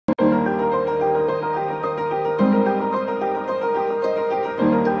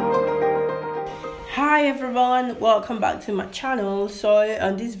Hi everyone, welcome back to my channel. So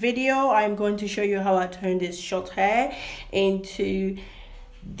on this video I'm going to show you how I turn this short hair into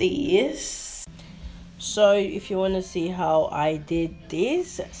this. So if you want to see how I did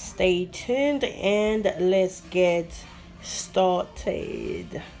this, stay tuned and let's get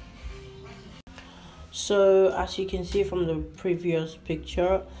started. So as you can see from the previous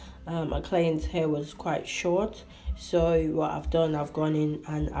picture, my client's hair was quite short. So what I've done, I've gone in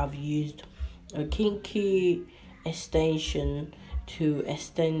and I've used a kinky extension to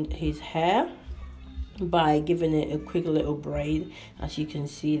extend his hair by giving it a quick little braid, as you can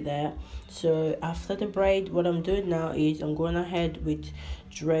see there. So after the braid, what I'm doing now is I'm going ahead with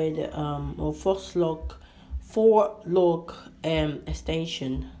dread or Faux Locs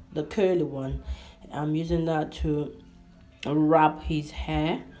extension, the curly one. I'm using that to wrap his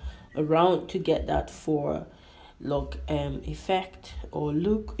hair around to get that Faux Locs effect or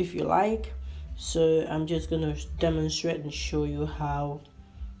look, if you like. So I'm just gonna demonstrate and show you how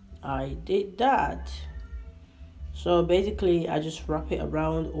I did that. So basically I just wrap it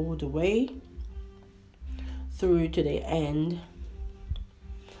around all the way through to the end,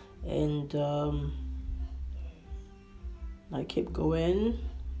 and I keep going.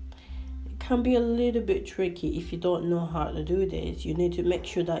 It can be a little bit tricky if you don't know how to do this. You need to make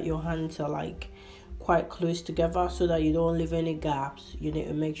sure that your hands are like quite close together so that you don't leave any gaps. You need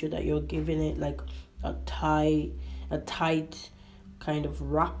to make sure that you're giving it like a tight kind of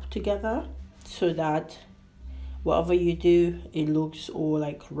wrap together, so that whatever you do, it looks all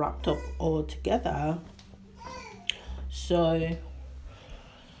like wrapped up all together. So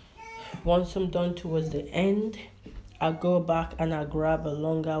once I'm done towards the end, I go back and I grab a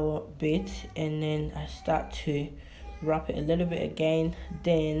longer bit and then I start to wrap it a little bit again.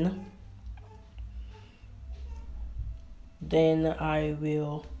 Then I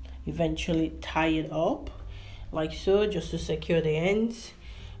will eventually tie it up like so, just to secure the ends,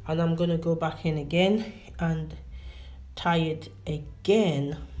 and I'm gonna go back in again and tie it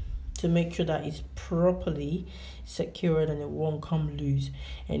again to make sure that it's properly secured and it won't come loose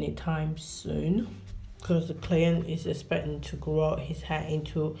anytime soon, because the client is expecting to grow out his hair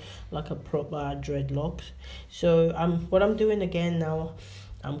into like a proper dreadlocks. So what I'm doing again now,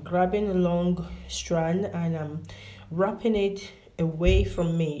 I'm grabbing a long strand and I'm wrapping it away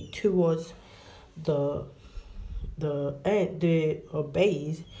from me towards the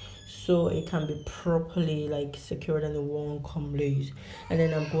base, so it can be properly like secured and it won't come loose. And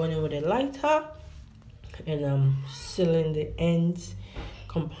then I'm going in with a lighter and I'm sealing the ends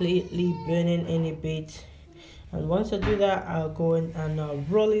completely, burning any bit. And once I do that, I'll go in and I'll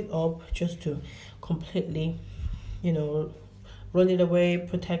roll it up just to completely, you know, roll it away,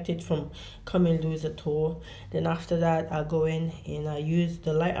 protect it from coming loose at all. Then after that, I'll go in and I use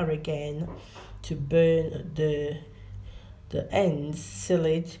the lighter again to burn the ends, seal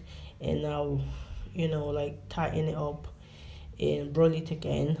it, and I'll, you know, like tighten it up and roll it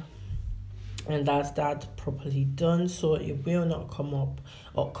again, and that's that properly done, so it will not come up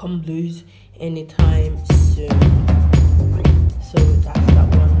or come loose anytime soon. So that's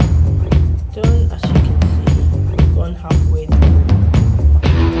that one done. As you can see, we've gone halfway through.